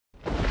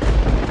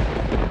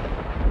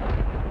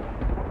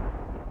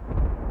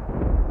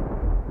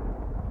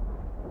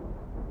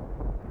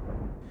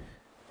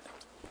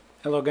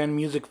Hello again,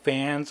 music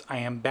fans. I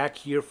am back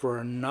here for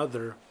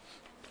another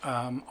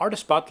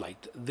artist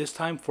spotlight. This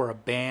time for a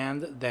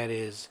band that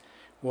is,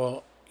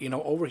 well,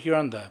 over here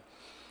on the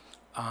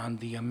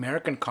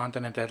American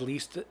continent, at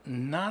least,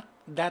 not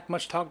that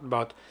much talked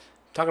about.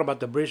 Talking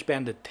about the British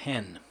band The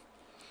Ten.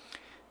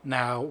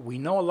 Now we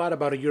know a lot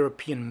about a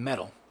European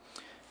metal,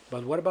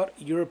 but what about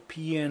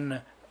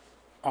European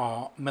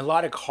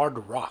melodic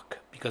hard rock?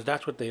 Because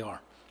that's what they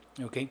are.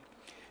 Okay,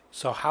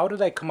 so how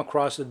did I come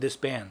across this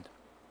band?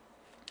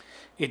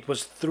 It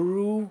was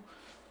through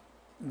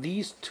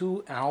these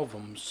two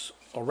albums,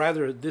 or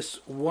rather, this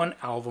one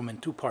album in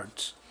two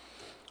parts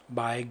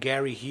by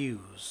Gary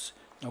Hughes.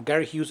 Now,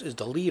 Gary Hughes is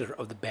the leader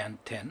of the band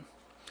 10,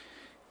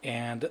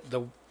 and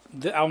the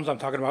albums I'm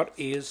talking about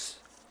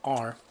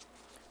are,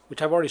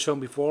 which I've already shown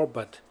before,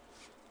 but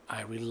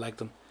I really like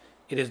them.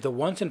 It is the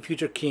Once and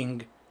Future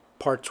King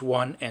Parts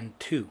 1 and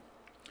 2,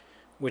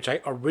 which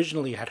I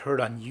originally had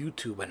heard on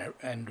YouTube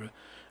and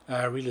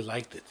I really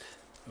liked it.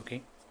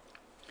 Okay.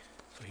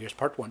 So here's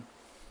part 1.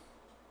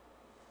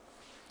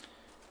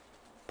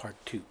 Part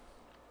 2.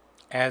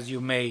 As you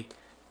may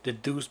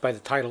deduce by the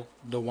title,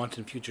 The Once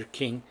and Future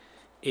King,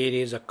 it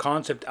is a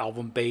concept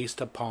album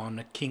based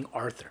upon King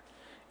Arthur,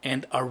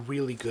 and a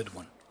really good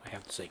one, I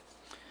have to say.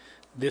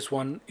 This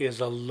one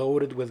is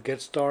loaded with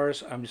guest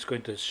stars. I'm just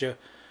going to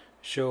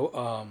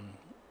show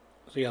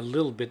a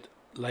little bit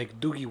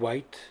like Doogie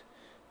White,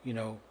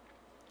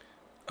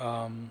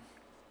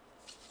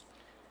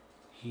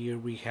 here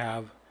we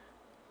have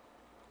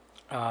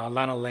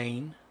Lana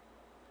Lane,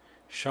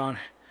 Sean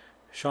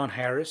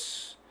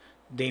Harris,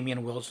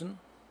 Damian Wilson.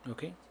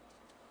 Okay,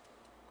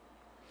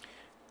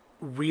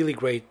 really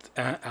great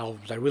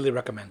albums. I really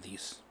recommend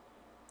these.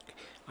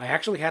 I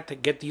actually had to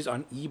get these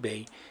on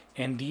eBay,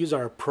 and these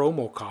are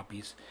promo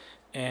copies.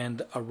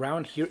 And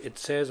around here it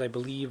says, I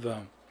believe,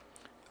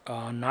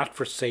 not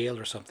for sale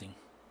or something.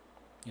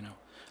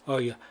 Oh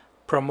yeah,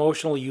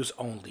 promotional use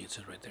only. It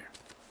says right there.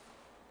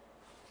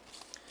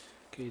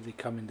 Okay, they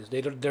come in this.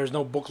 There's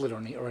no booklet or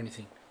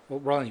anything.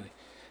 Well, anyway,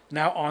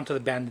 now on to the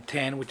band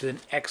 10, which is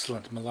an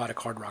excellent melodic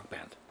hard rock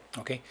band.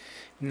 Okay,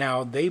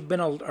 now they've been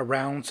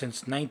around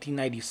since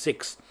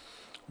 1996.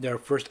 Their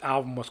first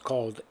album was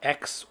called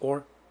X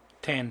or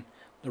 10,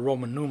 the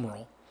Roman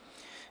numeral,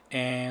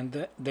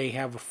 and they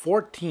have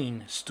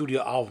 14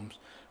 studio albums,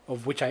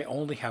 of which I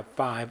only have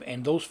 5,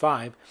 and those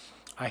 5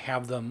 I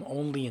have them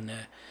only in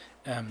the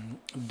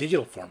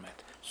digital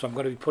format. So I'm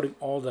going to be putting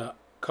all the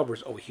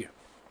covers over here.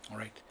 All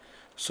right.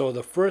 So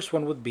the first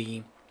one would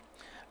be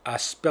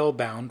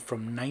Spellbound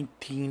from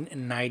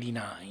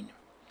 1999.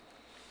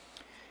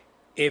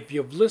 If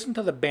you've listened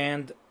to the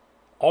band,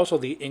 also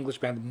the English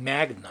band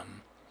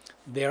Magnum,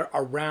 they're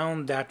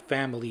around that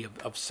family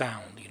of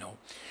sound.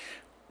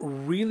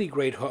 Really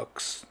great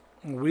hooks,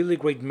 really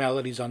great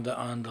melodies on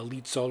the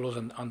lead solos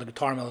and on the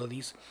guitar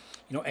melodies,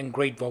 and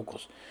great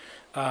vocals.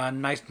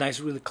 Nice,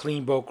 really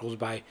clean vocals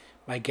by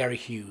Gary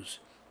Hughes.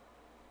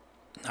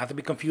 Not to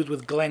be confused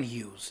with Glenn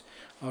Hughes.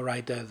 All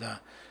right, the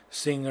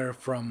singer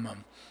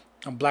from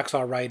Black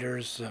Star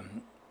Riders,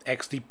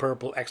 ex Deep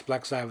Purple, ex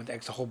Black Sabbath,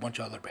 ex a whole bunch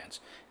of other bands.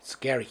 It's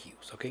Gary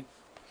Hughes. Okay,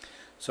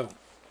 so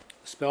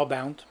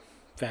Spellbound,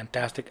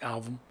 fantastic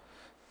album.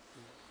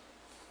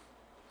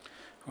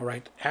 All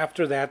right,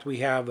 after that we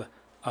have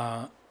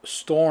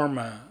Storm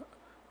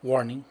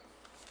Warning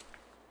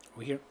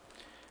over here.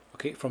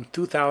 Okay, from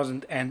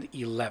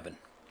 2011.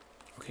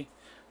 Okay,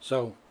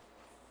 so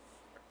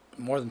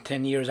more than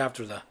 10 years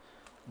after the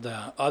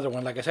other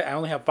one. Like I said, I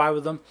only have 5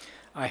 of them.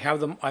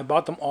 I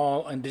bought them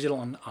all in digital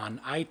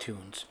on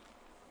iTunes,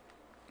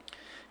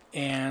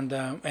 and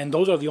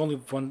those are the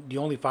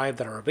only 5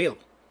 that are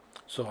available.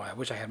 So I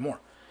wish I had more.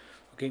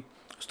 Okay,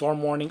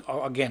 Storm Warning,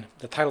 again,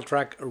 the title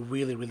track,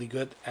 really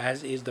good,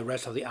 as is the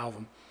rest of the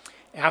album.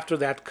 After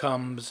that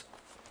comes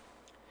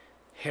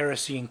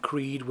Heresy and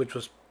Creed, which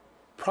was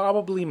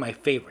probably my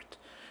favorite.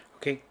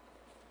 Okay,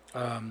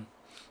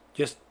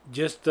 it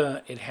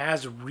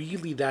has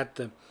really that.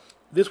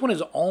 This one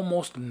is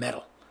almost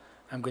metal,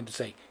 I'm going to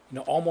say.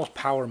 Almost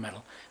power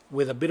metal,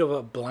 with a bit of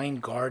a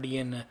Blind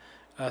Guardian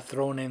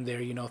thrown in there.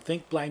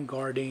 Think Blind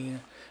Guardian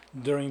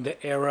during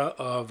the era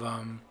of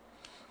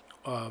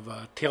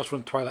Tales from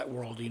the Twilight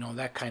World.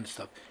 That kind of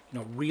stuff.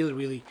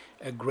 Really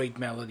great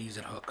melodies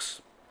and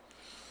hooks.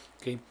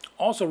 Okay,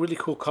 also really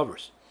cool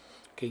covers.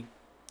 Okay,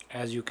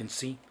 as you can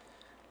see.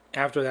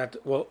 After that,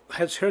 well,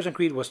 Heresy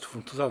Creed was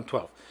from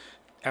 2012.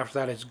 After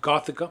that, it's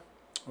Gothica,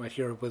 right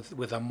here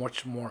with a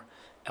much more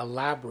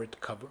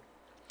elaborate cover.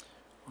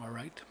 All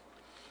right.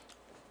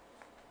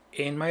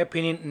 In my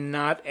opinion,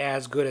 not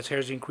as good as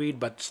Heresy Creed,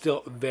 but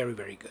still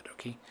very good.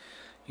 Okay,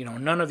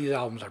 none of these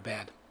albums are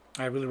bad.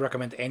 I really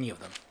recommend any of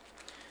them.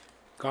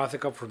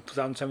 Gothica from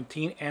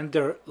 2017, and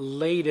their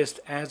latest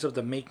as of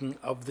the making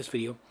of this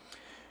video,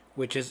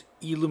 which is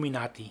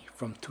Illuminati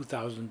from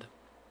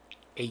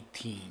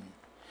 2018.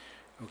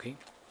 Okay,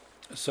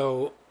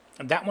 so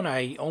that one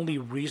I only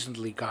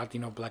recently got,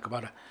 like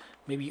about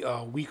maybe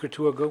a week or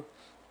 2 ago,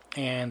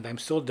 and I'm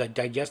still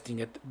digesting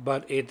it.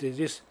 But it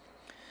is,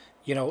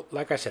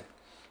 like I said,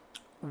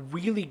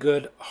 really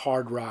good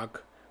hard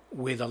rock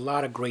with a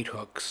lot of great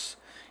hooks,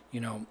 you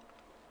know,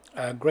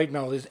 great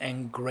melodies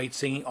and great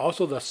singing.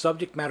 Also, the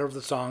subject matter of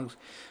the songs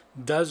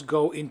does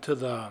go into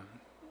the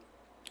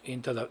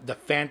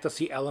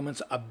fantasy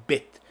elements a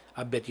bit.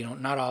 You know,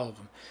 not all of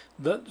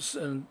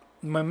them.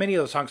 Many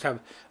of the songs have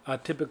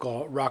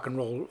typical rock and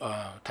roll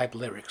type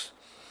lyrics.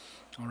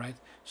 All right,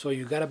 so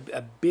you got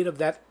a bit of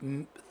that.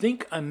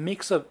 Think a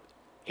mix of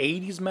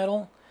 80s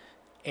metal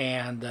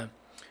and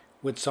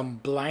with some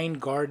Blind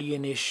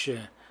Guardian-ish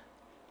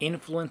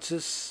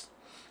influences,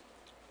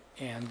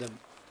 and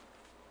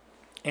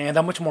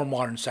a much more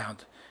modern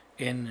sound,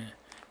 in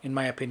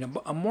my opinion,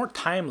 a more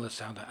timeless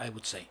sound, I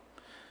would say.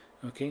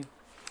 Okay,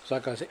 so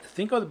like I said,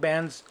 think of the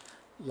bands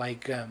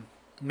like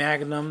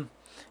Magnum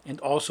and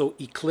also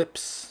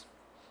Eclipse.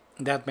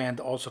 That band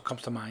also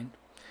comes to mind.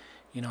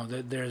 You know,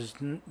 there's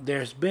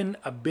been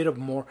a bit of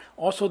more.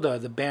 Also,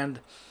 the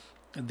band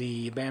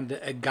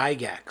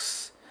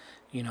Gygax,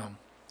 you know,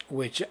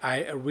 which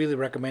I really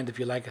recommend if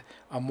you like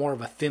a more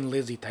of a Thin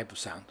Lizzy type of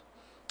sound.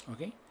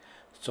 Okay,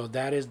 so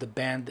that is the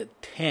band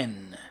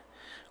 10.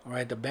 All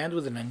right, the band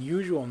with an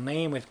unusual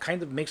name. It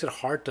kind of makes it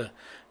hard to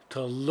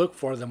look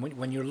for them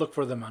when you look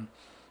for them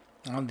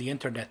on the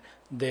internet.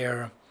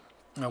 Their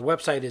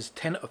website is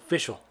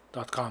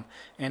 10official.com,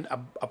 and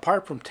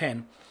apart from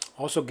 10,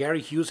 also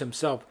Gary Hughes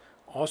himself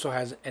also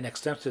has an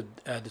extensive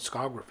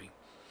discography,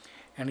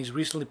 and he's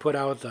recently put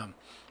out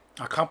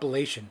a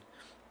compilation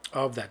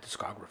of that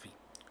discography.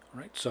 All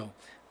right, so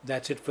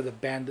that's it for the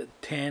band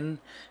 10.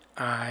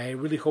 I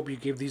really hope you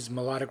give these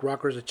melodic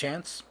rockers a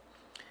chance.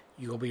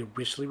 You will be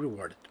richly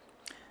rewarded.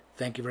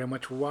 Thank you very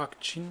much for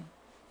watching.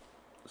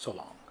 So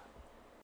long.